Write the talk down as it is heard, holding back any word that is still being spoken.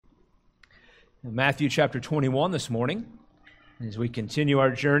Matthew chapter 21 this morning, as we continue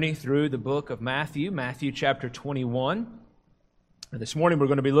our journey through the book of Matthew chapter 21. This morning we're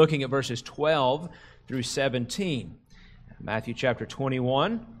going to be looking at verses 12 through 17. Matthew chapter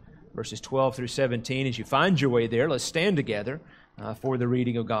 21, verses 12 through 17. As you find your way there, let's stand together for the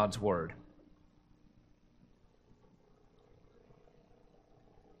reading of God's Word.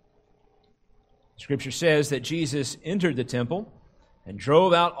 Scripture says that Jesus entered the temple and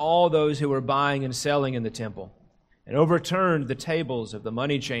drove out all those who were buying and selling in the temple, and overturned the tables of the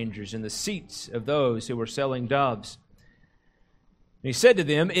money changers and the seats of those who were selling doves. And he said to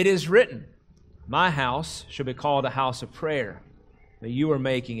them, "It is written, my house shall be called a house of prayer, but you are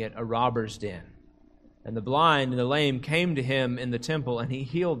making it a robber's den." And the blind and the lame came to him in the temple, and he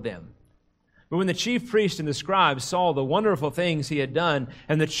healed them. But when the chief priests and the scribes saw the wonderful things he had done,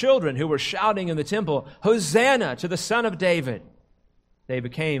 and the children who were shouting in the temple, "Hosanna to the Son of David," they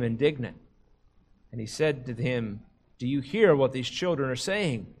became indignant. And he said to them, "Do you hear what these children are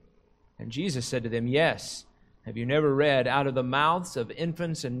saying?" And Jesus said to them, "Yes. Have you never read, out of the mouths of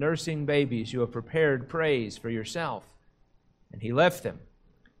infants and nursing babies you have prepared praise for yourself?" And he left them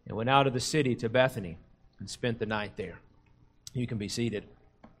and went out of the city to Bethany and spent the night there. You can be seated.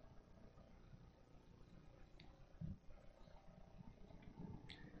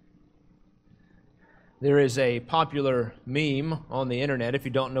 There is a popular meme on the internet. If you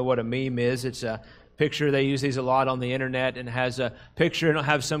don't know what a meme is, it's a picture. They use these a lot on the internet, and has a picture and it'll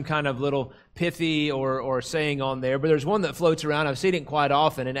have some kind of little pithy or saying on there. But there's one that floats around. I've seen it quite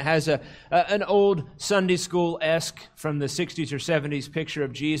often, and it has an old Sunday school-esque from the 60s or 70s picture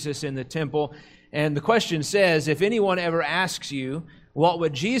of Jesus in the temple. And the question says, if anyone ever asks you, what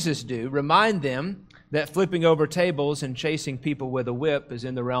would Jesus do? Remind them that flipping over tables and chasing people with a whip is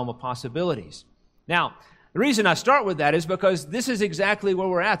in the realm of possibilities. Now, the reason I start with that is because this is exactly where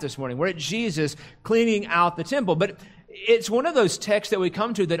we're at this morning. We're at Jesus cleaning out the temple. But it's one of those texts that we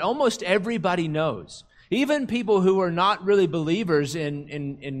come to that almost everybody knows. Even people who are not really believers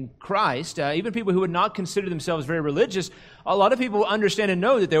in Christ, even people who would not consider themselves very religious, a lot of people understand and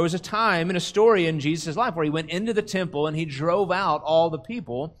know that there was a time and a story in Jesus' life where he went into the temple and he drove out all the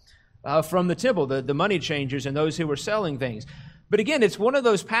people from the temple, the money changers and those who were selling things. But again, it's one of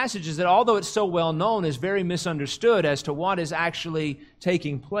those passages that, although it's so well known, is very misunderstood as to what is actually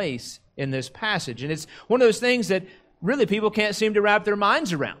taking place in this passage. And it's one of those things that really people can't seem to wrap their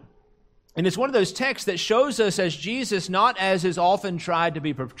minds around. And it's one of those texts that shows us as Jesus, not as is often tried to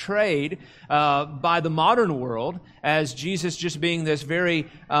be portrayed by the modern world, as Jesus just being this very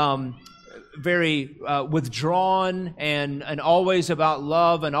withdrawn and always about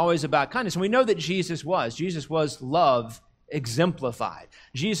love and always about kindness. And we know that Jesus was love exemplified.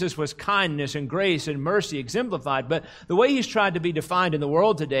 Jesus was kindness and grace and mercy exemplified. But the way he's tried to be defined in the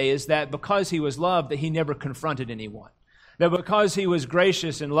world today is that because he was loved, that he never confronted anyone. That because he was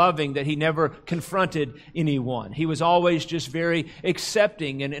gracious and loving, that he never confronted anyone. He was always just very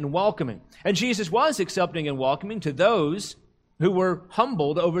accepting and welcoming. And Jesus was accepting and welcoming to those who were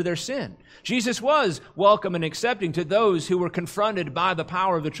humbled over their sin. Jesus was welcome and accepting to those who were confronted by the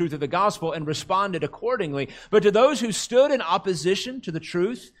power of the truth of the gospel and responded accordingly. But to those who stood in opposition to the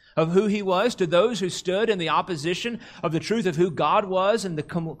truth of who he was, to those who stood in the opposition of the truth of who God was and the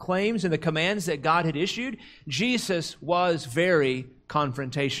claims and the commands that God had issued, Jesus was very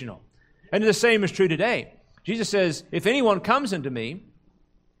confrontational. And the same is true today. Jesus says, if anyone comes unto me,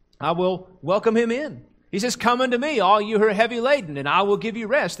 I will welcome him in. He says, "Come unto me, all you who are heavy laden, and I will give you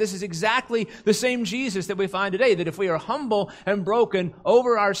rest." This is exactly the same Jesus that we find today, that if we are humble and broken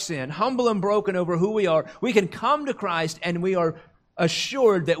over our sin, humble and broken over who we are, we can come to Christ and we are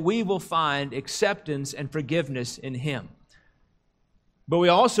assured that we will find acceptance and forgiveness in him. But we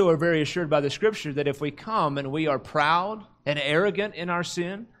also are very assured by the Scripture that if we come and we are proud and arrogant in our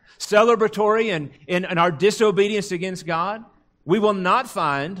sin, celebratory and in our disobedience against God, we will not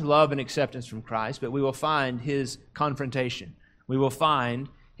find love and acceptance from Christ, but we will find his confrontation. We will find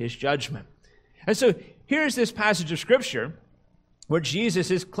his judgment. And so here's this passage of Scripture where Jesus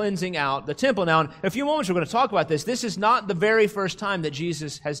is cleansing out the temple. Now, in a few moments we're going to talk about this. This is not the very first time that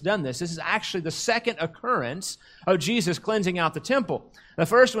Jesus has done this. This is actually the second occurrence of Jesus cleansing out the temple. The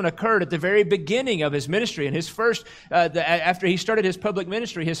first one occurred at the very beginning of his ministry, and his first, after he started his public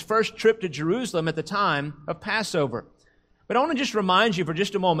ministry, his first trip to Jerusalem at the time of Passover. But I want to just remind you for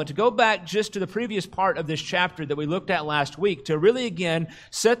just a moment to go back just to the previous part of this chapter that we looked at last week to really, again,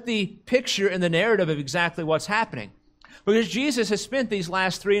 set the picture and the narrative of exactly what's happening. Because Jesus has spent these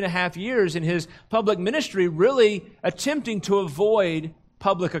last 3.5 years in his public ministry really attempting to avoid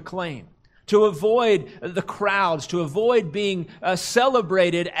public acclaim, to avoid the crowds, to avoid being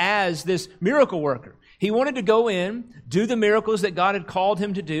celebrated as this miracle worker. He wanted to go in, do the miracles that God had called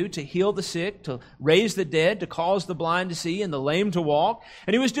him to do, to heal the sick, to raise the dead, to cause the blind to see and the lame to walk.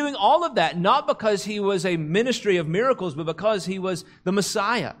 And he was doing all of that not because he was a ministry of miracles, but because he was the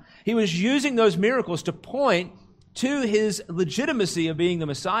Messiah. He was using those miracles to point to his legitimacy of being the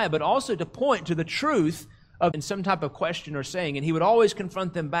Messiah, but also to point to the truth of some type of question or saying. And he would always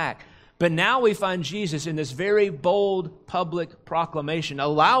confront them back. But now we find Jesus in this very bold public proclamation,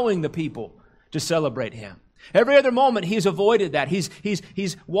 allowing the people to celebrate him. Every other moment, he's avoided that.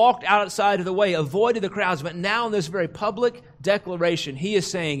 He's walked outside of the way, avoided the crowds. But now in this very public declaration, he is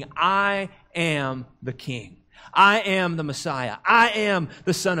saying, I am the King. I am the Messiah. I am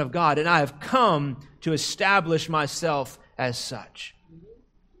the Son of God. And I have come to establish myself as such.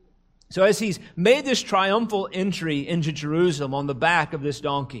 So as he's made this triumphal entry into Jerusalem on the back of this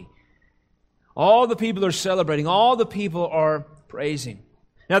donkey, all the people are celebrating. All the people are praising.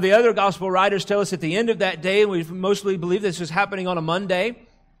 Now, the other gospel writers tell us at the end of that day, and we mostly believe this was happening on a Monday.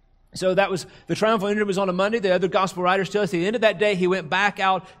 So that was, the triumphal entry was on a Monday. The other gospel writers tell us at the end of that day, he went back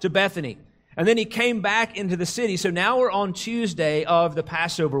out to Bethany. And then he came back into the city. So now we're on Tuesday of the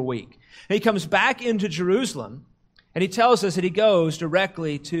Passover week. And he comes back into Jerusalem, and he tells us that he goes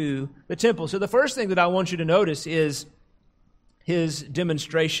directly to the temple. So the first thing that I want you to notice is his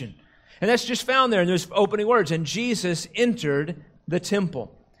demonstration. And that's just found there in those opening words. And Jesus entered the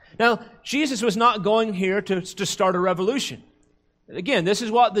temple. Now, Jesus was not going here to start a revolution. Again, this is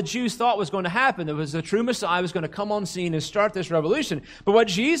what the Jews thought was going to happen. There was the true Messiah was going to come on scene and start this revolution. But what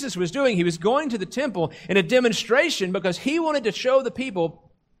Jesus was doing, he was going to the temple in a demonstration because he wanted to show the people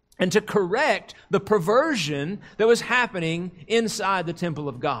and to correct the perversion that was happening inside the temple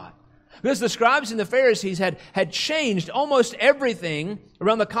of God. Because the scribes and the Pharisees had changed almost everything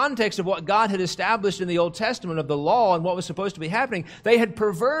around the context of what God had established in the Old Testament of the law and what was supposed to be happening. They had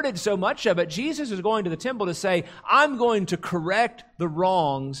perverted so much of it. Jesus was going to the temple to say, I'm going to correct the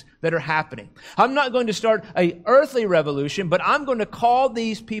wrongs that are happening. I'm not going to start an earthly revolution, but I'm going to call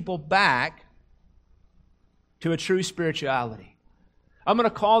these people back to a true spirituality. I'm going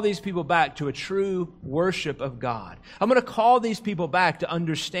to call these people back to a true worship of God. I'm going to call these people back to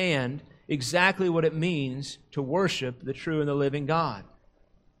understand exactly what it means to worship the true and the living God.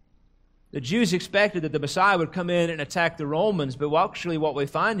 The Jews expected that the Messiah would come in and attack the Romans, but actually what we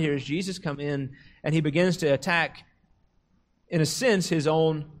find here is Jesus come in and he begins to attack, in a sense, his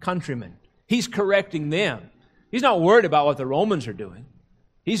own countrymen. He's correcting them. He's not worried about what the Romans are doing.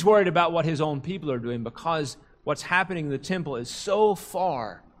 He's worried about what his own people are doing because what's happening in the temple is so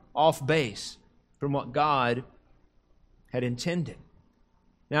far off base from what God had intended.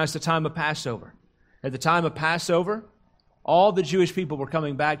 Now it's the time of Passover. At the time of Passover, all the Jewish people were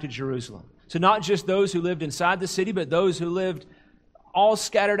coming back to Jerusalem. So not just those who lived inside the city, but those who lived all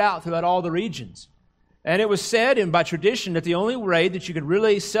scattered out throughout all the regions. And it was said, and by tradition, that the only way that you could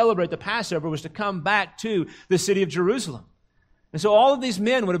really celebrate the Passover was to come back to the city of Jerusalem. And so all of these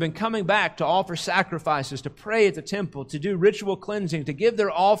men would have been coming back to offer sacrifices, to pray at the temple, to do ritual cleansing, to give their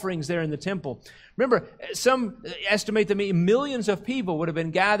offerings there in the temple. Remember, some estimate that millions of people would have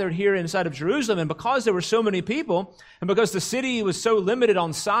been gathered here inside of Jerusalem. And because there were so many people, and because the city was so limited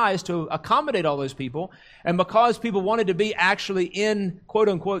on size to accommodate all those people, and because people wanted to be actually in, quote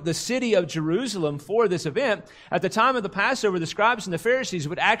unquote, the city of Jerusalem for this event, at the time of the Passover, the scribes and the Pharisees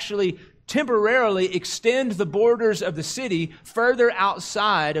would actually temporarily extend the borders of the city further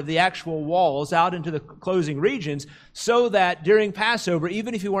outside of the actual walls, out into the closing regions, so that during Passover,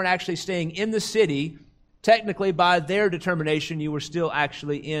 even if you weren't actually staying in the city, technically by their determination, you were still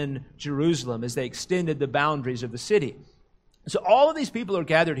actually in Jerusalem as they extended the boundaries of the city. So all of these people are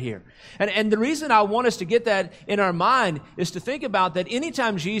gathered here. And the reason I want us to get that in our mind is to think about that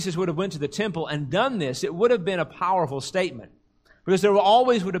anytime Jesus would have went to the temple and done this, it would have been a powerful statement. Because there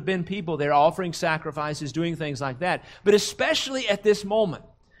always would have been people there offering sacrifices, doing things like that. But especially at this moment.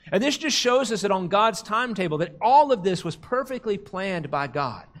 And this just shows us that on God's timetable, that all of this was perfectly planned by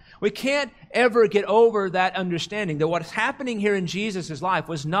God. We can't ever get over that understanding that what's happening here in Jesus' life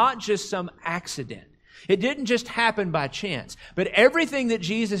was not just some accident. It didn't just happen by chance. But everything that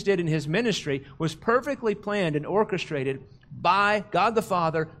Jesus did in his ministry was perfectly planned and orchestrated by God the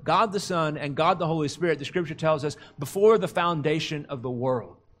Father, God the Son, and God the Holy Spirit, the Scripture tells us, before the foundation of the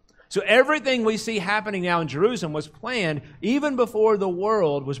world. So everything we see happening now in Jerusalem was planned even before the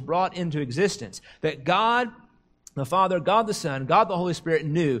world was brought into existence. That God the Father, God the Son, God the Holy Spirit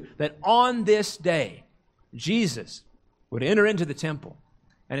knew that on this day, Jesus would enter into the temple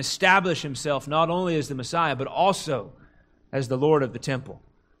and establish himself not only as the Messiah, but also as the Lord of the temple.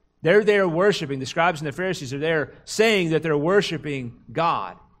 They're there worshiping. The scribes and the Pharisees are there saying that they're worshiping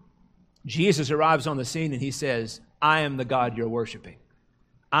God. Jesus arrives on the scene and he says, I am the God you're worshiping.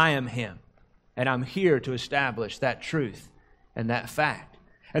 I am Him. And I'm here to establish that truth and that fact.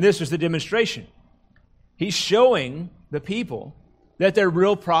 And this was the demonstration. He's showing the people that their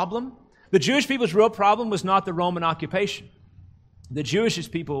real problem, the Jewish people's real problem was not the Roman occupation. The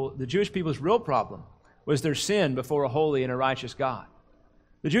Jewish people's real problem was their sin before a holy and a righteous God.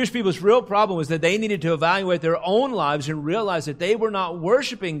 The Jewish people's real problem was that they needed to evaluate their own lives and realize that they were not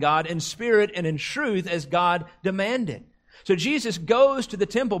worshiping God in spirit and in truth as God demanded. So Jesus goes to the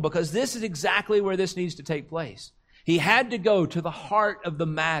temple because this is exactly where this needs to take place. He had to go to the heart of the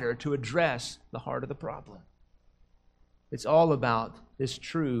matter to address the heart of the problem. It's all about this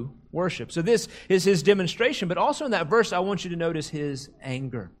true worship. So this is His demonstration, but also in that verse I want you to notice His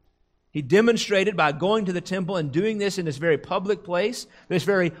anger. He demonstrated by going to the temple and doing this in this very public place, this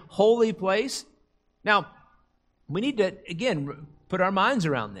very holy place. Now, we need to, again, put our minds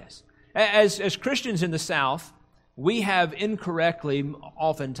around this. As Christians in the South, we have incorrectly,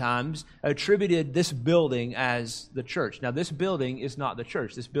 oftentimes, attributed this building as the church. Now, this building is not the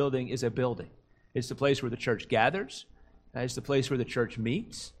church. This building is a building. It's the place where the church gathers. It's the place where the church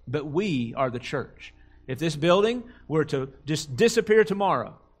meets. But we are the church. If this building were to just disappear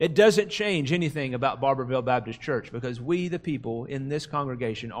tomorrow, it doesn't change anything about Barberville Baptist Church because we, the people in this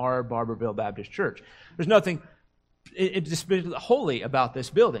congregation, are Barberville Baptist Church. There's nothing holy about this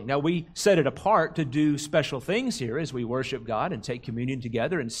building. Now, we set it apart to do special things here as we worship God and take communion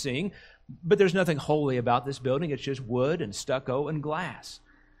together and sing, but there's nothing holy about this building. It's just wood and stucco and glass.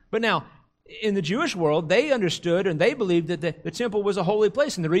 But now, in the Jewish world, they understood and they believed that the temple was a holy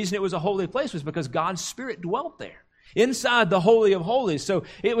place, and the reason it was a holy place was because God's Spirit dwelt there, inside the Holy of Holies. So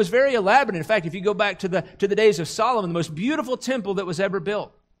it was very elaborate. In fact, if you go back to the days of Solomon, the most beautiful temple that was ever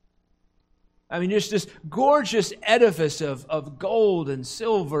built. I mean, just this gorgeous edifice of gold and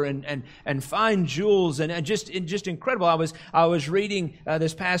silver and fine jewels and just incredible. I was reading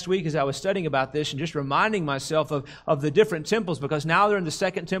this past week as I was studying about this and just reminding myself of the different temples, because now they're in the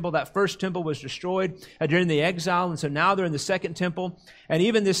second temple. That first temple was destroyed during the exile, and so now they're in the second temple. And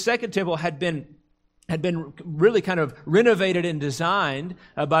even this second temple had been really kind of renovated and designed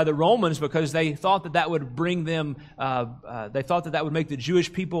by the Romans because they thought that would bring them, they thought that would make the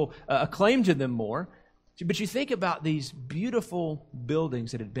Jewish people acclaim to them more. But you think about these beautiful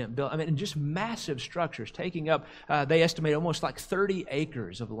buildings that had been built, I mean, and just massive structures taking up, they estimate almost like 30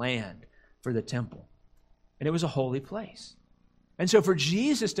 acres of land for the temple. And it was a holy place. And so for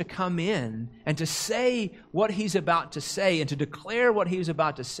Jesus to come in and to say what He's about to say and to declare what He was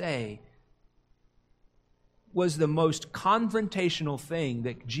about to say was the most confrontational thing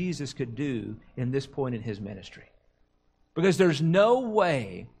that Jesus could do in this point in His ministry. Because there's no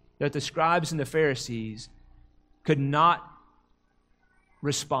way that the scribes and the Pharisees could not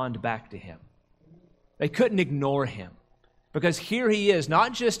respond back to Him. They couldn't ignore Him. Because here He is,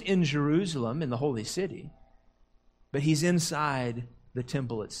 not just in Jerusalem, in the holy city, but He's inside the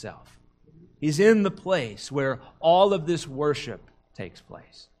temple itself. He's in the place where all of this worship takes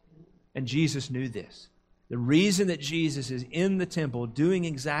place. And Jesus knew this. The reason that Jesus is in the temple doing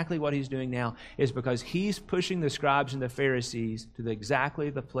exactly what He's doing now is because He's pushing the scribes and the Pharisees to exactly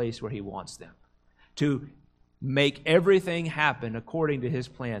the place where He wants them. To make everything happen according to His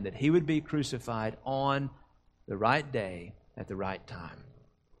plan, that He would be crucified on the right day at the right time.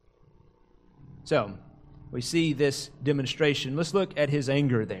 So, we see this demonstration. Let's look at His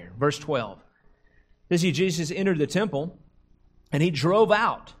anger there. Verse 12. Jesus entered the temple and He drove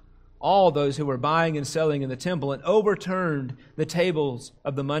out all those who were buying and selling in the temple and overturned the tables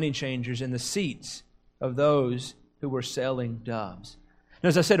of the money changers and the seats of those who were selling doves. Now,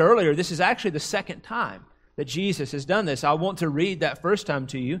 as I said earlier, this is actually the second time that Jesus has done this. I want to read that first time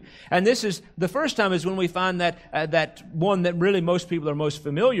to you. And this is, the first time is when we find that one that really most people are most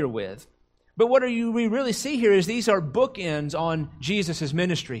familiar with. But what we really see here is these are bookends on Jesus'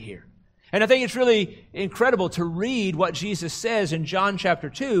 ministry here. And I think it's really incredible to read what Jesus says in John chapter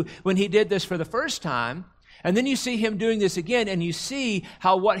 2 when He did this for the first time. And then you see Him doing this again, and you see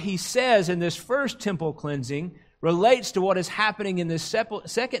how what He says in this first temple cleansing relates to what is happening in this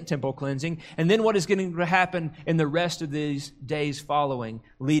second temple cleansing, and then what is going to happen in the rest of these days following,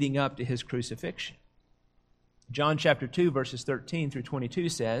 leading up to His crucifixion. John chapter 2, verses 13 through 22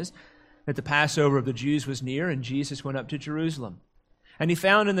 says that the Passover of the Jews was near, and Jesus went up to Jerusalem. And He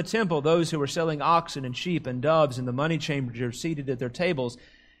found in the temple those who were selling oxen and sheep and doves and the money changers seated at their tables.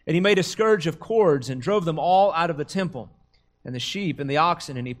 And He made a scourge of cords and drove them all out of the temple, and the sheep and the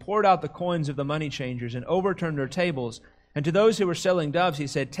oxen. And He poured out the coins of the money changers and overturned their tables. And to those who were selling doves, he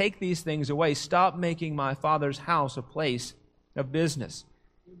said, "Take these things away. Stop making my Father's house a place of business."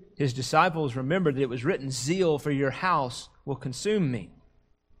 His disciples remembered that it was written, "Zeal for your house will consume me."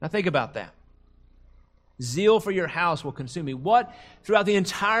 Now think about that. Zeal for your house will consume me. What? Throughout the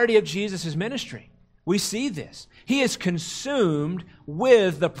entirety of Jesus' ministry, we see this. He is consumed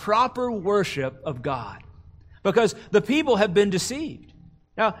with the proper worship of God because the people have been deceived.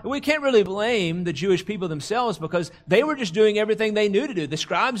 Now, we can't really blame the Jewish people themselves because they were just doing everything they knew to do. The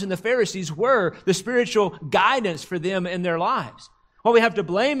scribes and the Pharisees were the spiritual guidance for them in their lives. What we have to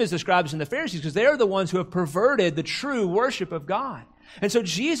blame is the scribes and the Pharisees because they are the ones who have perverted the true worship of God. And so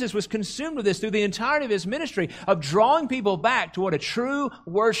Jesus was consumed with this through the entirety of his ministry of drawing people back to what a true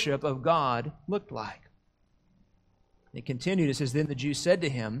worship of God looked like. It continued, it says, "Then the Jews said to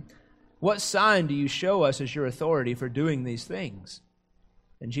him, 'What sign do you show us as your authority for doing these things?'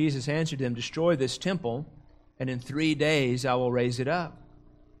 And Jesus answered them, 'Destroy this temple, and in 3 days I will raise it up.'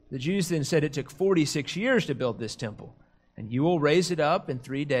 The Jews then said, 'It took 46 years to build this temple, and you will raise it up in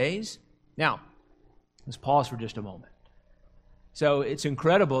 3 days?' Now, let's pause for just a moment. So it's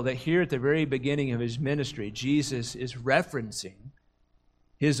incredible that here at the very beginning of his ministry, Jesus is referencing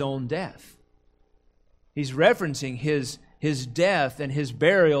his own death. He's referencing his death and his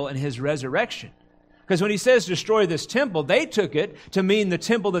burial and his resurrection. Because when he says destroy this temple, they took it to mean the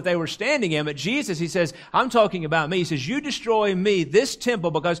temple that they were standing in. But Jesus, he says, I'm talking about me. He says, you destroy me, this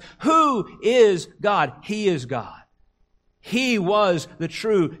temple, because who is God? He is God. He was the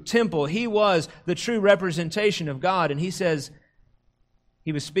true temple. He was the true representation of God. And he says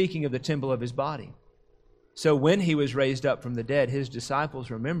he was speaking of the temple of his body. So when he was raised up from the dead, his disciples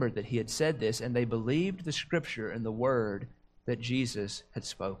remembered that he had said this, and they believed the scripture and the word that Jesus had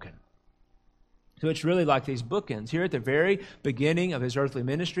spoken. So it's really like these bookends. Here at the very beginning of his earthly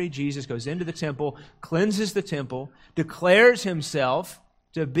ministry, Jesus goes into the temple, cleanses the temple, declares himself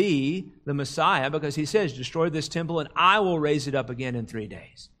to be the Messiah, because he says, destroy this temple and I will raise it up again in 3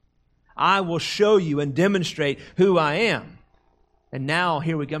 days. I will show you and demonstrate who I am. And now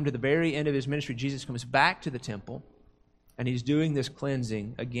here we come to the very end of his ministry. Jesus comes back to the temple and he's doing this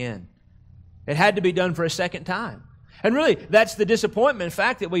cleansing again. It had to be done for a second time. And really, that's the disappointment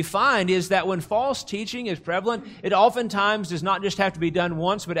fact that we find is that when false teaching is prevalent, it oftentimes does not just have to be done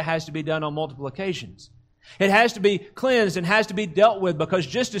once, but it has to be done on multiple occasions. It has to be cleansed and has to be dealt with, because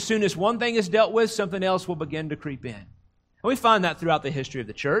just as soon as one thing is dealt with, something else will begin to creep in. And we find that throughout the history of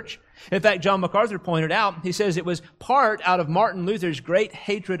the church. In fact, John MacArthur pointed out, he says it was part out of Martin Luther's great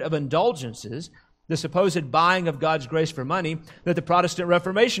hatred of indulgences, the supposed buying of God's grace for money, that the Protestant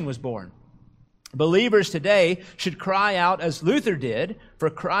Reformation was born. Believers today should cry out, as Luther did, for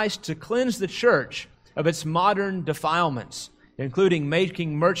Christ to cleanse the church of its modern defilements, including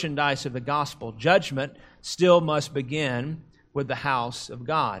making merchandise of the gospel. Judgment still must begin with the house of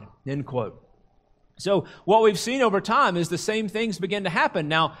God." End quote. So what we've seen over time is the same things begin to happen.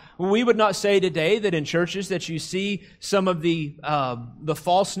 Now, we would not say today that in churches that you see some of the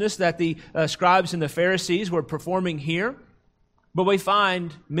falseness that the scribes and the Pharisees were performing here, but we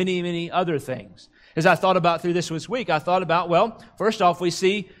find many, many other things. As I thought about through this week, I thought about, well, first off, we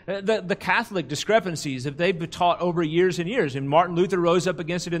see the Catholic discrepancies that they've been taught over years and years. And Martin Luther rose up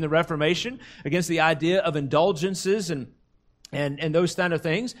against it in the Reformation, against the idea of indulgences and those kind of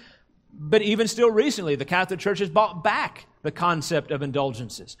things. But even still recently, the Catholic Church has brought back the concept of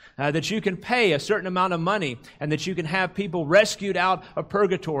indulgences, that you can pay a certain amount of money and that you can have people rescued out of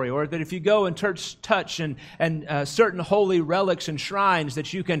purgatory, or that if you go and touch and certain holy relics and shrines,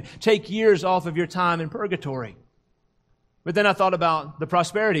 that you can take years off of your time in purgatory. But then I thought about the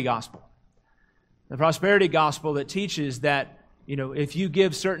prosperity gospel. The prosperity gospel that teaches that, if you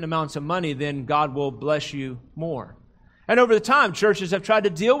give certain amounts of money, then God will bless you more. And over the time, churches have tried to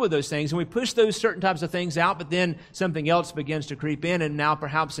deal with those things, and we push those certain types of things out, but then something else begins to creep in, and now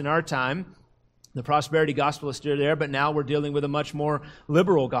perhaps in our time, the prosperity gospel is still there, but now we're dealing with a much more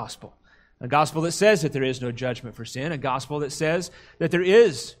liberal gospel. A gospel that says that there is no judgment for sin, a gospel that says that there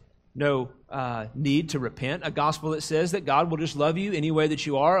is no need to repent, a gospel that says that God will just love you any way that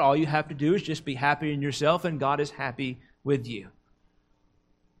you are. All you have to do is just be happy in yourself, and God is happy with you.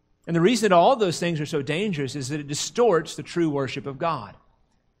 And the reason that all of those things are so dangerous is that it distorts the true worship of God.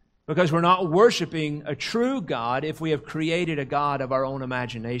 Because we're not worshiping a true God if we have created a God of our own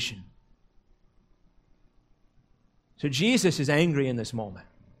imagination. So Jesus is angry in this moment.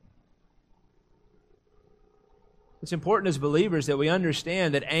 It's important as believers that we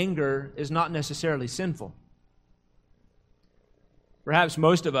understand that anger is not necessarily sinful. Perhaps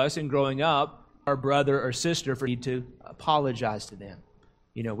most of us in growing up, our brother or sister need to apologize to them.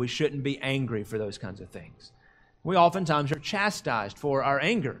 We shouldn't be angry for those kinds of things. We oftentimes are chastised for our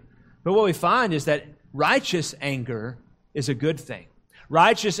anger. But what we find is that righteous anger is a good thing.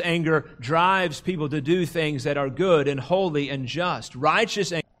 Righteous anger drives people to do things that are good and holy and just.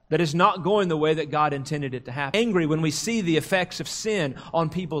 Righteous anger that is not going the way that God intended it to happen. Angry when we see the effects of sin on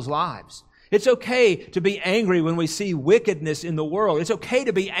people's lives. It's okay to be angry when we see wickedness in the world. It's okay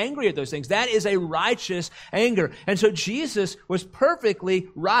to be angry at those things. That is a righteous anger. And so Jesus was perfectly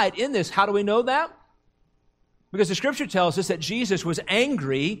right in this. How do we know that? Because the Scripture tells us that Jesus was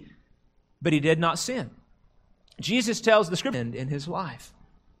angry, but He did not sin. Jesus tells the Scripture in His life.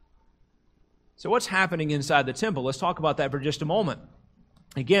 So what's happening inside the temple? Let's talk about that for just a moment.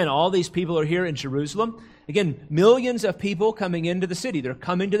 Again, all these people are here in Jerusalem. Again, millions of people coming into the city. They're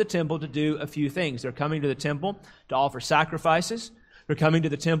coming to the temple to do a few things. They're coming to the temple to offer sacrifices. They're coming to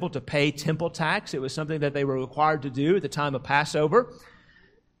the temple to pay temple tax. It was something that they were required to do at the time of Passover.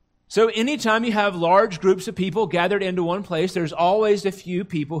 So anytime you have large groups of people gathered into one place, there's always a few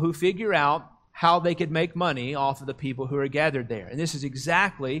people who figure out how they could make money off of the people who are gathered there. And this is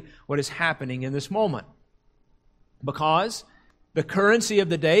exactly what is happening in this moment. Because the currency of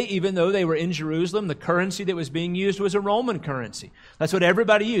the day, even though they were in Jerusalem, the currency that was being used was a Roman currency. That's what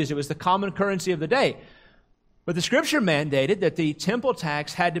everybody used. It was the common currency of the day. But the Scripture mandated that the temple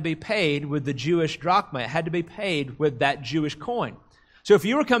tax had to be paid with the Jewish drachma. It had to be paid with that Jewish coin. So if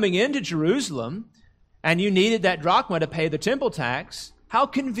you were coming into Jerusalem and you needed that drachma to pay the temple tax, how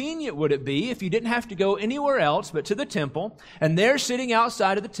convenient would it be if you didn't have to go anywhere else but to the temple, and there sitting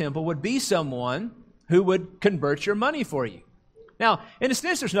outside of the temple would be someone who would convert your money for you? Now, in a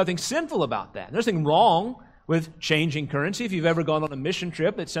sense, there's nothing sinful about that. There's nothing wrong with changing currency. If you've ever gone on a mission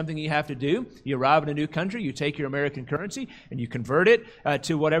trip, it's something you have to do. You arrive in a new country, you take your American currency, and you convert it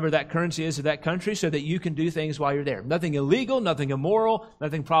to whatever that currency is of that country so that you can do things while you're there. Nothing illegal, nothing immoral,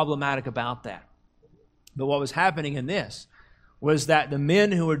 nothing problematic about that. But what was happening in this was that the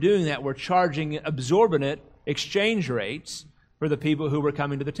men who were doing that were charging exorbitant exchange rates for the people who were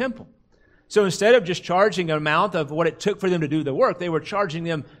coming to the temple. So instead of just charging an amount of what it took for them to do the work, they were charging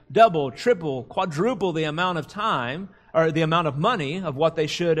them double, triple, quadruple the amount of time or the amount of money of what they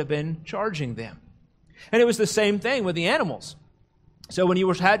should have been charging them. And it was the same thing with the animals. So when you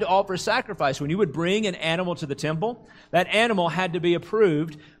had to offer a sacrifice, when you would bring an animal to the temple, that animal had to be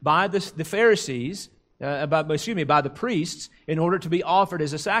approved by the Pharisees, by the priests, in order to be offered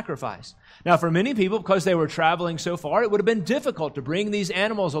as a sacrifice. Now, for many people, because they were traveling so far, it would have been difficult to bring these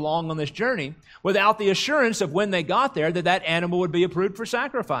animals along on this journey without the assurance of when they got there that that animal would be approved for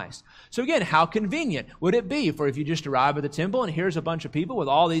sacrifice. So again, how convenient would it be for if you just arrive at the temple and here's a bunch of people with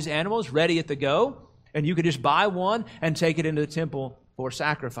all these animals ready at the go, and you could just buy one and take it into the temple for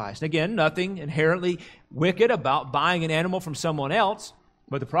sacrifice. And again, nothing inherently wicked about buying an animal from someone else,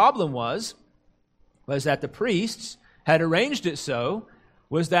 but the problem was that the priests had arranged it so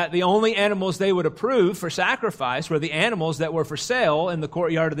was that the only animals they would approve for sacrifice were the animals that were for sale in the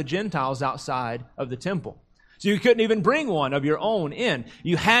courtyard of the Gentiles outside of the temple. So you couldn't even bring one of your own in.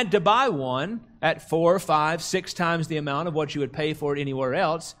 You had to buy one at 4, 5, 6 times the amount of what you would pay for it anywhere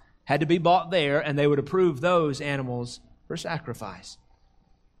else. Had to be bought there, and they would approve those animals for sacrifice.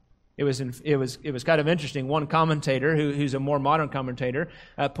 It was kind of interesting. One commentator, who's a more modern commentator,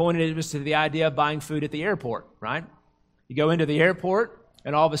 pointed it to the idea of buying food at the airport, right? You go into the airport,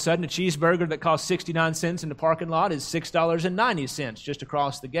 and all of a sudden, a cheeseburger that costs 69 cents in the parking lot is $6.90 just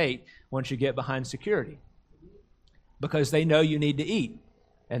across the gate once you get behind security. Because they know you need to eat,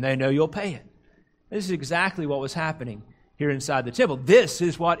 and they know you'll pay it. This is exactly what was happening here inside the temple. This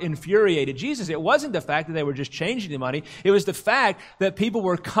is what infuriated Jesus. It wasn't the fact that they were just changing the money. It was the fact that people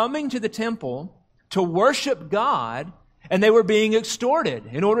were coming to the temple to worship God, and they were being extorted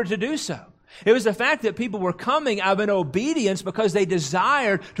in order to do so. It was the fact that people were coming out of an obedience because they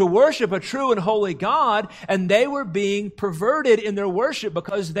desired to worship a true and holy God, and they were being perverted in their worship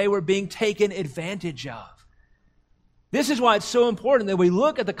because they were being taken advantage of. This is why it's so important that we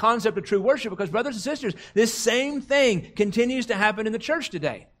look at the concept of true worship, because brothers and sisters, this same thing continues to happen in the church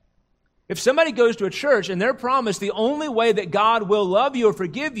today. If somebody goes to a church and they're promised the only way that God will love you or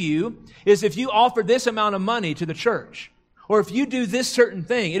forgive you is if you offer this amount of money to the church, or if you do this certain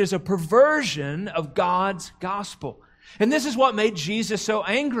thing, it is a perversion of God's gospel. And this is what made Jesus so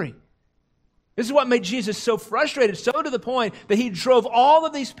angry. This is what made Jesus so frustrated, so to the point that he drove all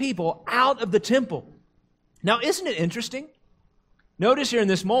of these people out of the temple. Now, isn't it interesting? Notice here in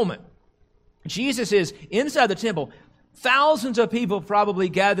this moment, Jesus is inside the temple. Thousands of people probably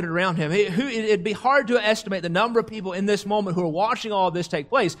gathered around him. It'd be hard to estimate the number of people in this moment who are watching all of this take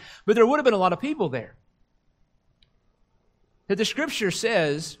place, but there would have been a lot of people there. that the Scripture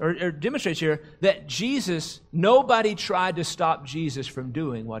says, or demonstrates here, that nobody tried to stop Jesus from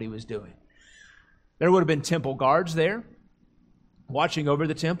doing what he was doing. There would have been temple guards there, watching over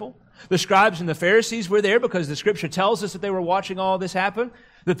the temple. The scribes and the Pharisees were there because the Scripture tells us that they were watching all this happen.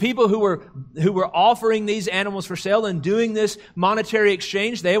 The people who were offering these animals for sale and doing this monetary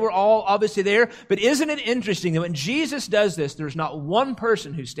exchange, they were all obviously there. But isn't it interesting that when Jesus does this, there's not one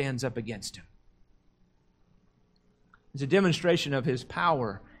person who stands up against him? It's a demonstration of his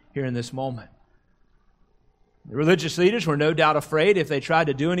power here in this moment. The religious leaders were no doubt afraid if they tried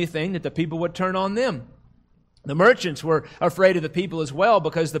to do anything that the people would turn on them. The merchants were afraid of the people as well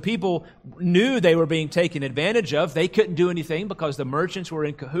because the people knew they were being taken advantage of. They couldn't do anything because the merchants were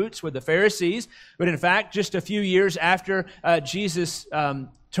in cahoots with the Pharisees. But in fact, just a few years after Jesus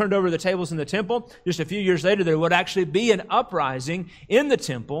turned over the tables in the temple, just a few years later, there would actually be an uprising in the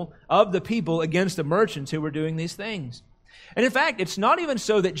temple of the people against the merchants who were doing these things. And in fact, it's not even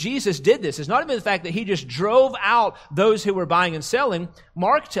so that Jesus did this. It's not even the fact that he just drove out those who were buying and selling.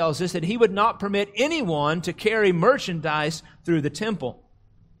 Mark tells us that he would not permit anyone to carry merchandise through the temple.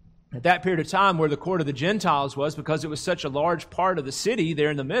 At that period of time where the court of the Gentiles was, because it was such a large part of the city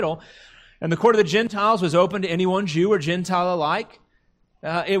there in the middle, and the court of the Gentiles was open to anyone, Jew or Gentile alike.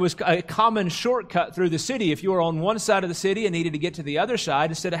 It was a common shortcut through the city. If you were on one side of the city and needed to get to the other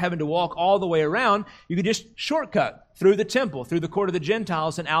side, instead of having to walk all the way around, you could just shortcut through the temple, through the court of the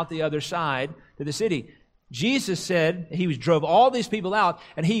Gentiles, and out the other side to the city. Jesus said he drove all these people out,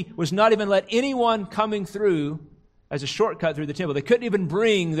 and he was not even let anyone coming through as a shortcut through the temple. They couldn't even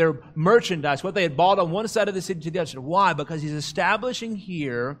bring their merchandise, what they had bought on one side of the city to the other. Why? Because he's establishing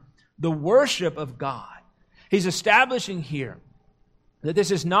here the worship of God. He's establishing here that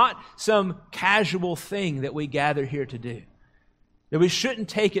this is not some casual thing that we gather here to do. That we shouldn't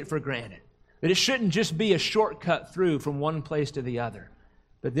take it for granted. That it shouldn't just be a shortcut through from one place to the other.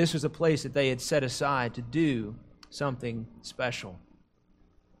 But this was a place that they had set aside to do something special.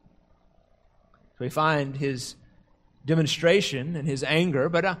 So we find his demonstration and his anger,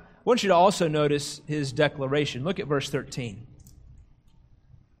 but I want you to also notice his declaration. Look at verse 13.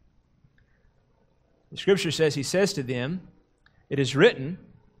 The Scripture says, he says to them, "It is written,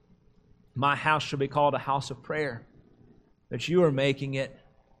 my house shall be called a house of prayer, but you are making it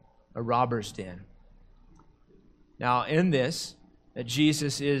a robber's den." Now, in this,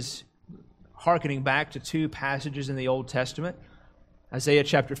 Jesus is hearkening back to two passages in the Old Testament. Isaiah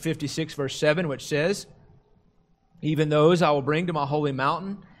chapter 56, verse 7, which says, "Even those I will bring to my holy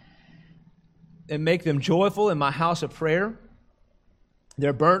mountain and make them joyful in my house of prayer.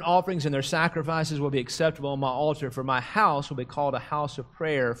 Their burnt offerings and their sacrifices will be acceptable on my altar, for my house will be called a house of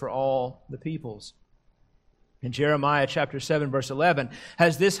prayer for all the peoples." In Jeremiah chapter 7, verse 11,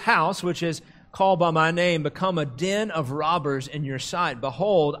 "Has this house, which is called by my name, become a den of robbers in your sight?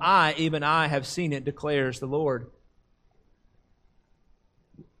 Behold, I, even I, have seen it, declares the Lord."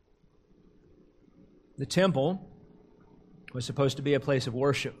 The temple was supposed to be a place of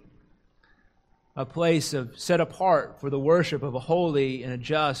worship, a place of set apart for the worship of a holy and a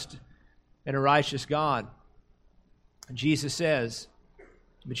just and a righteous God. And Jesus says,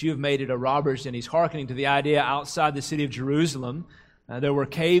 "But you have made it a robber's den." He's hearkening to the idea outside the city of Jerusalem. There were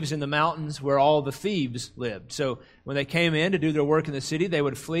caves in the mountains where all the thieves lived. So when they came in to do their work in the city, they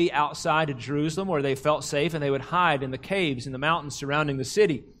would flee outside of Jerusalem where they felt safe, and they would hide in the caves in the mountains surrounding the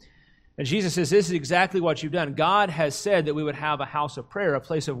city. And Jesus says, this is exactly what you've done. God has said that we would have a house of prayer, a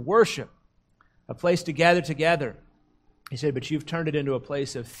place of worship, a place to gather together. He said, but you've turned it into a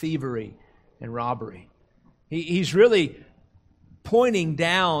place of thievery and robbery. He's really pointing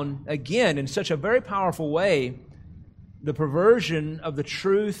down again in such a very powerful way the perversion of the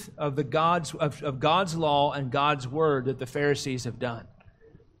truth of God's law and God's word that the Pharisees have done.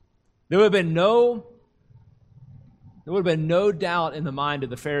 There would have been no doubt in the mind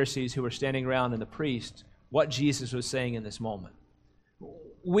of the Pharisees who were standing around and the priests what Jesus was saying in this moment.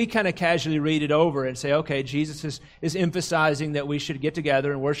 We kind of casually read it over and say, okay, Jesus is emphasizing that we should get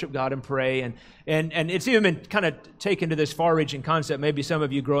together and worship God and pray. And it's even been kind of taken to this far-reaching concept. Maybe some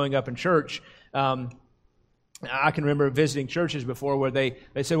of you growing up in church, I can remember visiting churches before where they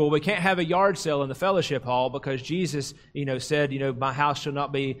said, well, we can't have a yard sale in the fellowship hall because Jesus, said, my house shall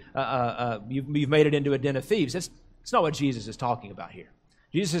not be, you've made it into a den of thieves. That's not what Jesus is talking about here.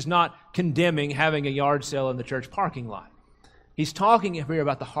 Jesus is not condemning having a yard sale in the church parking lot. He's talking here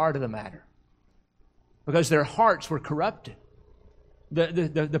about the heart of the matter because their hearts were corrupted.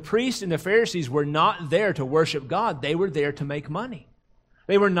 The priests and the Pharisees were not there to worship God. They were there to make money.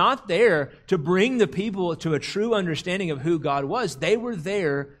 They were not there to bring the people to a true understanding of who God was. They were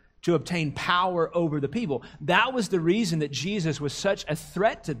there to obtain power over the people. That was the reason that Jesus was such a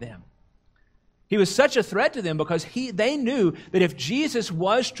threat to them. He was such a threat to them because they knew that if Jesus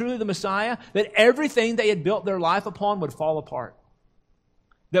was truly the Messiah, that everything they had built their life upon would fall apart.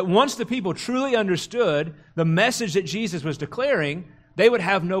 That once the people truly understood the message that Jesus was declaring, they would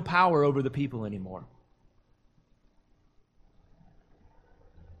have no power over the people anymore.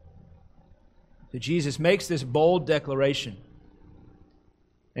 So Jesus makes this bold declaration.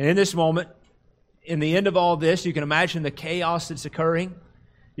 And in this moment, in the end of all this, you can imagine the chaos that's occurring.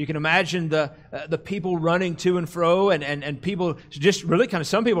 You can imagine the people running to and fro and people just really kind of,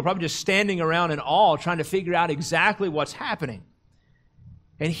 some people probably just standing around in awe trying to figure out exactly what's happening.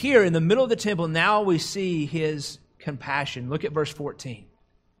 And here in the middle of the temple, now we see His compassion. Look at verse 14.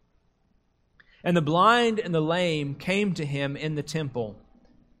 And the blind and the lame came to Him in the temple,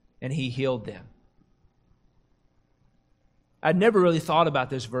 and He healed them. I'd never really thought about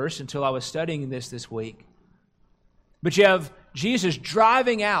this verse until I was studying this week. But you have Jesus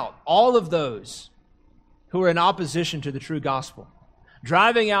driving out all of those who are in opposition to the true gospel.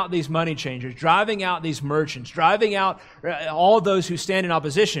 Driving out these money changers, driving out these merchants, driving out all those who stand in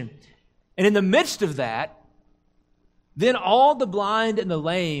opposition. And in the midst of that, then all the blind and the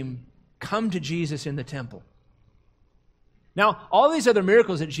lame come to Jesus in the temple. Now, all these other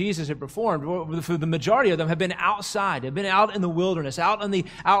miracles that Jesus had performed, for the majority of them, have been outside. They've been out in the wilderness, out in the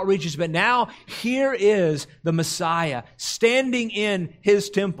outreaches. But now, here is the Messiah standing in His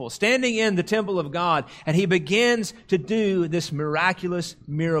temple, standing in the temple of God, and He begins to do this miraculous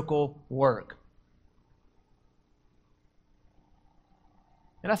miracle work.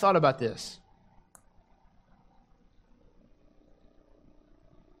 And I thought about this.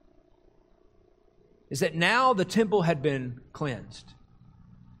 Is that now the temple had been cleansed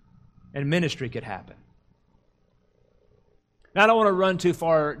and ministry could happen. Now, I don't want to run too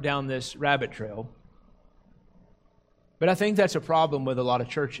far down this rabbit trail, but I think that's a problem with a lot of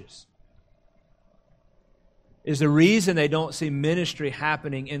churches. Is the reason they don't see ministry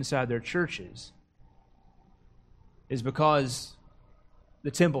happening inside their churches is because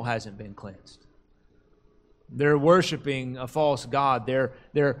the temple hasn't been cleansed. They're worshiping a false god. They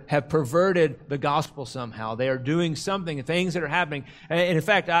have perverted the gospel somehow. They are doing something, things that are happening. And in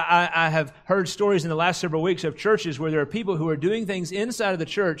fact, I have heard stories in the last several weeks of churches where there are people who are doing things inside of the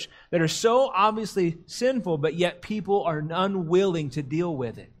church that are so obviously sinful, but yet people are unwilling to deal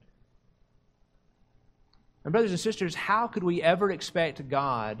with it. And brothers and sisters, how could we ever expect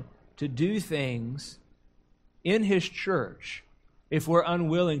God to do things in His church if we're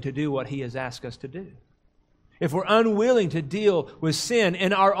unwilling to do what He has asked us to do? If we're unwilling to deal with sin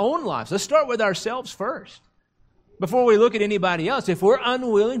in our own lives. Let's start with ourselves first. Before we look at anybody else, if we're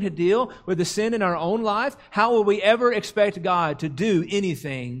unwilling to deal with the sin in our own life, how will we ever expect God to do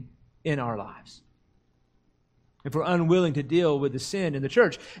anything in our lives? If we're unwilling to deal with the sin in the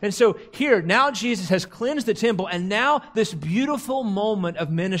church. And so here, now Jesus has cleansed the temple, and now this beautiful moment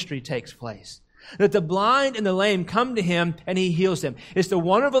of ministry takes place. That the blind and the lame come to Him and He heals them. It's the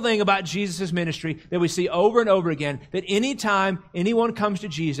wonderful thing about Jesus' ministry that we see over and over again, that anytime anyone comes to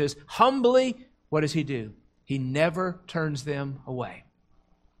Jesus, humbly, what does He do? He never turns them away.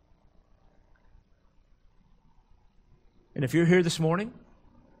 And if you're here this morning,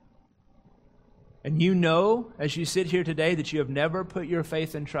 and you know, as you sit here today, that you have never put your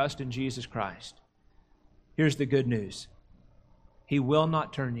faith and trust in Jesus Christ, here's the good news. He will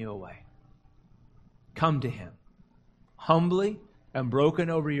not turn you away. Come to Him, humbly and broken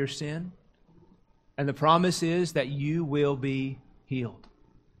over your sin, and the promise is that you will be healed.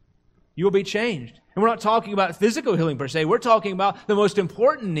 You will be changed. And we're not talking about physical healing per se. We're talking about the most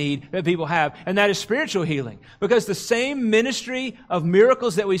important need that people have, and that is spiritual healing. Because the same ministry of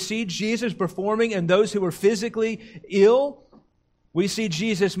miracles that we see Jesus performing in those who are physically ill, we see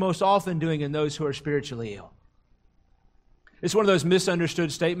Jesus most often doing in those who are spiritually ill. It's one of those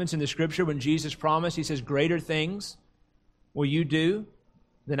misunderstood statements in the Scripture when Jesus promised. He says, greater things will you do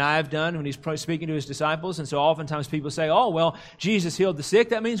than I have done, when He's speaking to His disciples. And so oftentimes people say, oh, well, Jesus healed the sick.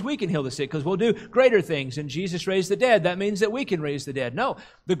 That means we can heal the sick because we'll do greater things. And Jesus raised the dead. That means that we can raise the dead. No,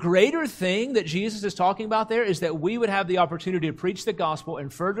 the greater thing that Jesus is talking about there is that we would have the opportunity to preach the gospel in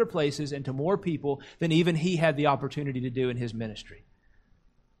further places and to more people than even He had the opportunity to do in His ministry.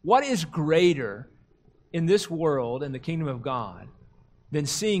 What is greater in this world, in the kingdom of God, than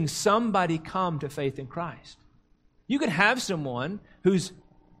seeing somebody come to faith in Christ? You could have someone whose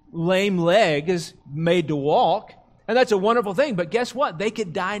lame leg is made to walk, and that's a wonderful thing, but guess what? They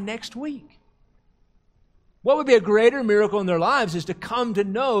could die next week. What would be a greater miracle in their lives is to come to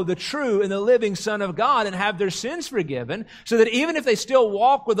know the true and the living Son of God and have their sins forgiven, so that even if they still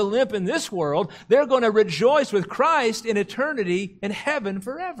walk with a limp in this world, they're going to rejoice with Christ in eternity in heaven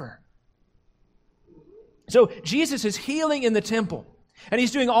forever. So Jesus is healing in the temple. And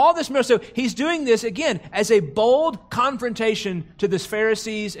he's doing all this miracle. So he's doing this, again, as a bold confrontation to the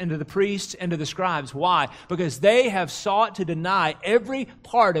Pharisees and to the priests and to the scribes. Why? Because they have sought to deny every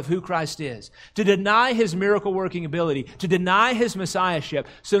part of who Christ is, to deny His miracle-working ability, to deny His messiahship.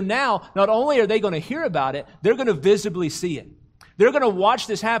 So now, not only are they going to hear about it, they're going to visibly see it. They're going to watch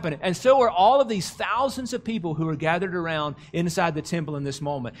this happen. And so are all of these thousands of people who are gathered around inside the temple in this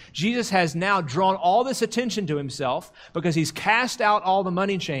moment. Jesus has now drawn all this attention to Himself because He's cast out all the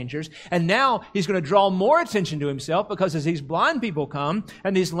money changers. And now He's going to draw more attention to Himself because as these blind people come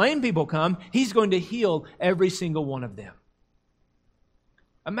and these lame people come, He's going to heal every single one of them.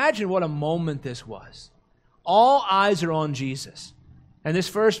 Imagine what a moment this was. All eyes are on Jesus. And this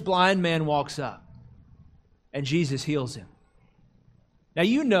first blind man walks up and Jesus heals him. Now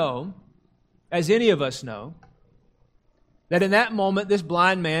you know, as any of us know, that in that moment this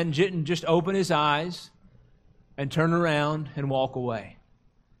blind man didn't just open his eyes and turn around and walk away.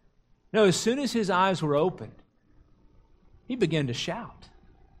 No, as soon as his eyes were opened, he began to shout.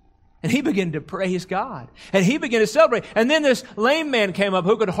 And he began to praise God. And he began to celebrate. And then this lame man came up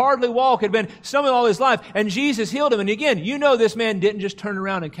who could hardly walk, had been stumbling all his life, and Jesus healed him. And again, you know this man didn't just turn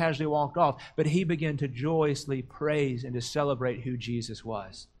around and casually walk off, but he began to joyously praise and to celebrate who Jesus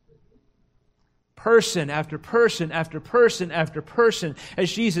was. Person after person after person after person,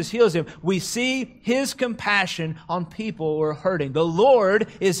 as Jesus heals him, we see His compassion on people who are hurting. The Lord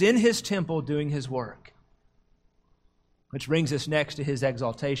is in His temple doing His work. Which brings us next to His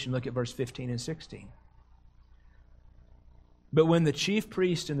exaltation. Look at verse 15 and 16. But when the chief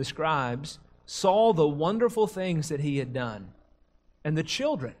priests and the scribes saw the wonderful things that He had done, and the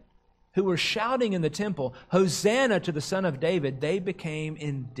children who were shouting in the temple, Hosanna to the Son of David, they became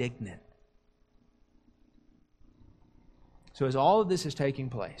indignant. So as all of this is taking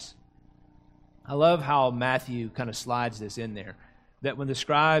place, I love how Matthew kind of slides this in there, that when the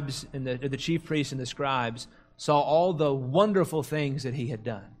scribes and the chief priests and the scribes saw all the wonderful things that He had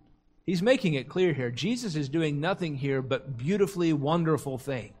done. He's making it clear here. Jesus is doing nothing here but beautifully wonderful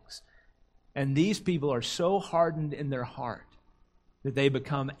things. And these people are so hardened in their heart that they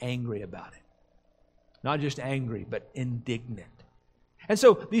become angry about it. Not just angry, but indignant. And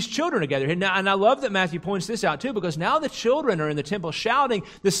so these children are gathered here. Now, and I love that Matthew points this out too, because now the children are in the temple shouting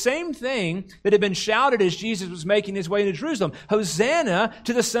the same thing that had been shouted as Jesus was making His way into Jerusalem. Hosanna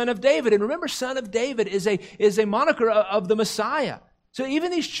to the Son of David. And remember, Son of David is a moniker of the Messiah. So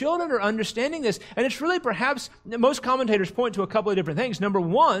even these children are understanding this. And it's really perhaps, most commentators point to a couple of different things. Number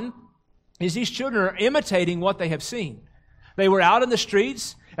one is these children are imitating what they have seen. They were out in the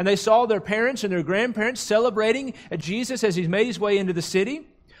streets and they saw their parents and their grandparents celebrating Jesus as He's made His way into the city.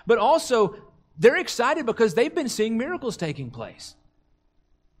 But also, they're excited because they've been seeing miracles taking place.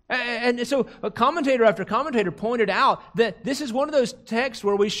 And so a commentator after commentator pointed out that this is one of those texts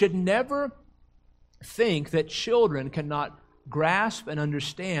where we should never think that children cannot grasp and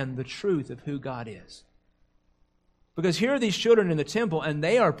understand the truth of who God is. Because here are these children in the temple, and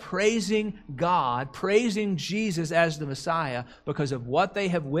they are praising God, praising Jesus as the Messiah because of what they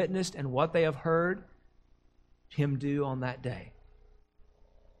have witnessed and what they have heard Him do on that day.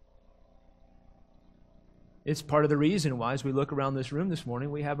 It's part of the reason why, as we look around this room this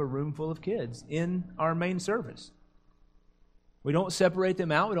morning, we have a room full of kids in our main service. We don't separate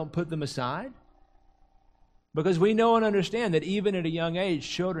them out. We don't put them aside. Because we know and understand that even at a young age,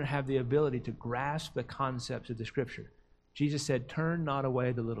 children have the ability to grasp the concepts of the Scripture. Jesus said, "Turn not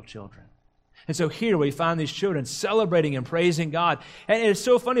away the little children." And so here we find these children celebrating and praising God. And it's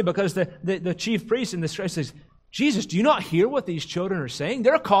so funny because the chief priest and the scribe says, "Jesus, do you not hear what these children are saying?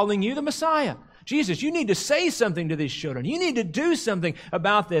 They're calling you the Messiah. Jesus, you need to say something to these children. You need to do something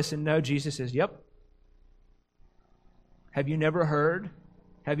about this." And no, Jesus says, "Yep. Have you never heard?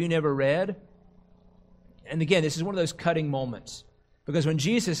 Have you never read?" And again, this is one of those cutting moments. Because when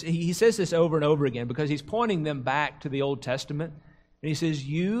Jesus, He says this over and over again, because He's pointing them back to the Old Testament. And He says,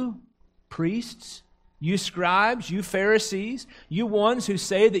 "You priests, you scribes, you Pharisees, you ones who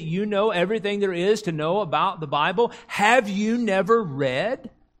say that you know everything there is to know about the Bible, have you never read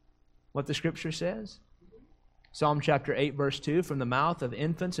what the Scripture says?" Psalm chapter 8, verse 2, "From the mouth of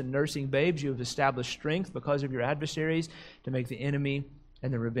infants and nursing babes you have established strength because of your adversaries to make the enemy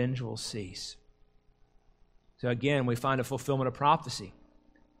and the revengeful cease." So again, we find a fulfillment of prophecy.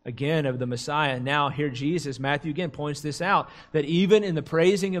 again of the Messiah. Now here Jesus, Matthew again points this out, that even in the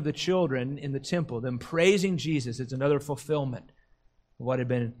praising of the children in the temple, them praising Jesus, it's another fulfillment of what had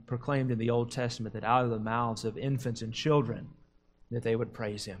been proclaimed in the Old Testament, that out of the mouths of infants and children that they would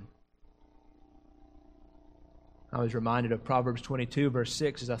praise Him. I was reminded of Proverbs 22, verse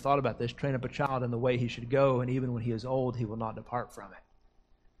 6, as I thought about this: train up a child in the way he should go, and even when he is old, he will not depart from it.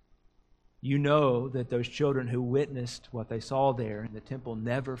 You know that those children who witnessed what they saw there in the temple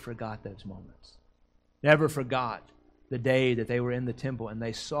never forgot those moments. Never forgot the day that they were in the temple and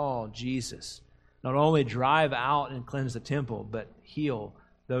they saw Jesus not only drive out and cleanse the temple, but heal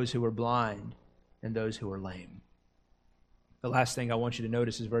those who were blind and those who were lame. The last thing I want you to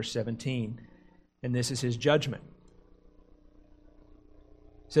notice is verse 17, and this is His judgment.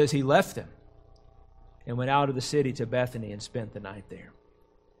 It says He left them and went out of the city to Bethany and spent the night there.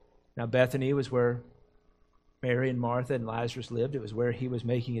 Now Bethany was where Mary and Martha and Lazarus lived. It was where He was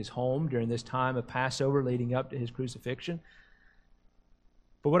making His home during this time of Passover leading up to His crucifixion.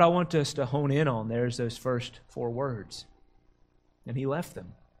 But what I want us to hone in on there is those first 4 words. And He left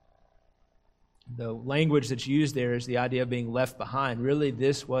them. The language that's used there is the idea of being left behind. Really,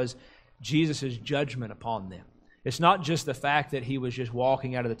 this was Jesus' judgment upon them. It's not just the fact that He was just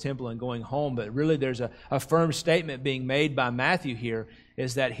walking out of the temple and going home, but really there's a firm statement being made by Matthew here,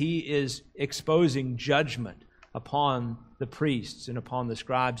 is that He is exposing judgment upon the priests and upon the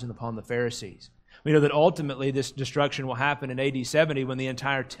scribes and upon the Pharisees. We know that ultimately this destruction will happen in AD 70 when the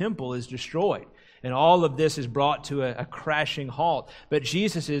entire temple is destroyed. And all of this is brought to a crashing halt. But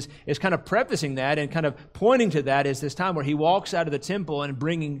Jesus is kind of prefacing that and kind of pointing to that as this time where He walks out of the temple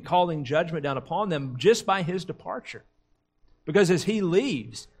and calling judgment down upon them just by His departure. Because as He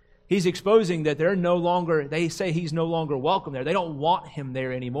leaves, He's exposing that they say He's no longer welcome there. They don't want Him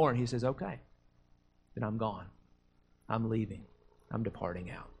there anymore. And He says, okay, then I'm gone. I'm leaving. I'm departing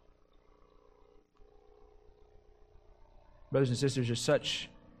out. Brothers and sisters, there's such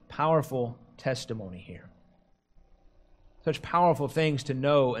powerful testimony here. Such powerful things to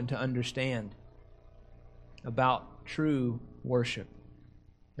know and to understand about true worship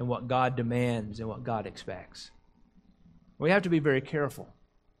and what God demands and what God expects. We have to be very careful,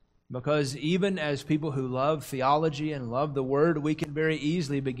 because even as people who love theology and love the Word, we can very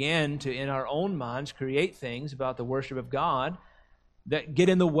easily begin to, in our own minds, create things about the worship of God that get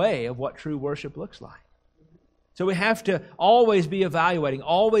in the way of what true worship looks like. So we have to always be evaluating,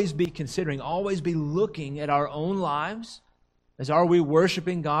 always be considering, always be looking at our own lives. As are we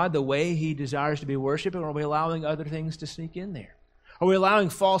worshiping God the way He desires to be worshiped, or are we allowing other things to sneak in there? Are we allowing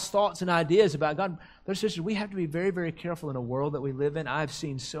false thoughts and ideas about God? Brothers and sisters, we have to be very, very careful in a world that we live in. I've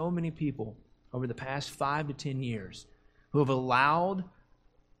seen so many people over the past 5 to 10 years who have allowed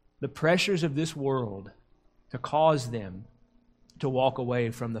the pressures of this world to cause them to walk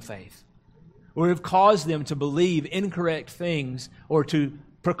away from the faith, or have caused them to believe incorrect things or to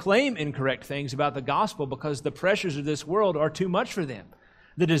proclaim incorrect things about the gospel because the pressures of this world are too much for them.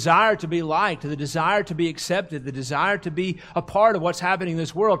 The desire to be liked, the desire to be accepted, the desire to be a part of what's happening in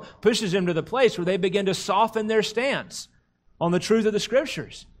this world pushes them to the place where they begin to soften their stance on the truth of the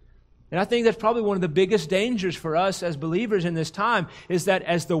Scriptures. And I think that's probably one of the biggest dangers for us as believers in this time, is that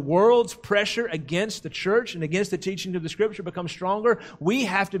as the world's pressure against the church and against the teaching of the Scripture becomes stronger, we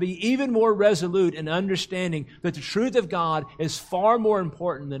have to be even more resolute in understanding that the truth of God is far more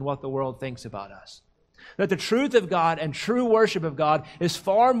important than what the world thinks about us. That the truth of God and true worship of God is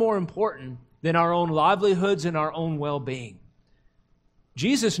far more important than our own livelihoods and our own well-being.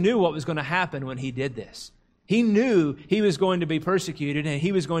 Jesus knew what was going to happen when He did this. He knew He was going to be persecuted and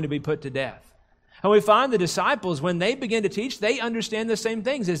He was going to be put to death. And we find the disciples, when they begin to teach, they understand the same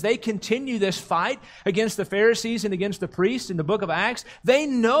things. As they continue this fight against the Pharisees and against the priests in the book of Acts, they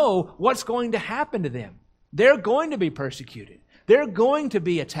know what's going to happen to them. They're going to be persecuted. They're going to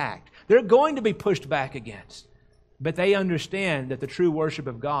be attacked. They're going to be pushed back against. But they understand that the true worship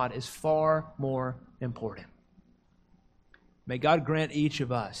of God is far more important. May God grant each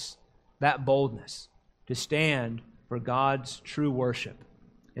of us that boldness to stand for God's true worship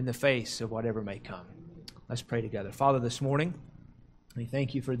in the face of whatever may come. Let's pray together. Father, this morning, we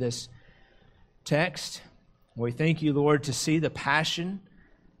thank You for this text. We thank You, Lord, to see the passion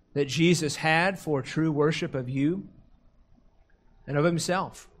that Jesus had for true worship of You and of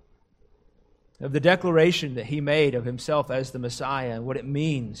Himself, of the declaration that He made of Himself as the Messiah and what it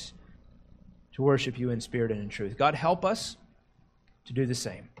means to worship You in spirit and in truth. God, help us to do the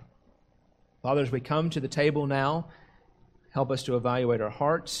same. Father, as we come to the table now, help us to evaluate our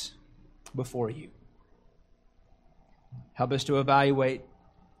hearts before You. Help us to evaluate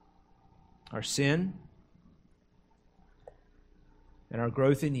our sin. and our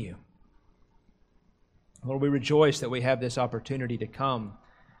growth in you. Lord, we rejoice that we have this opportunity to come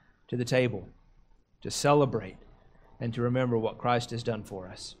to the table, to celebrate, and to remember what Christ has done for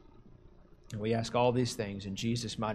us. And we ask all these things in Jesus' mighty name.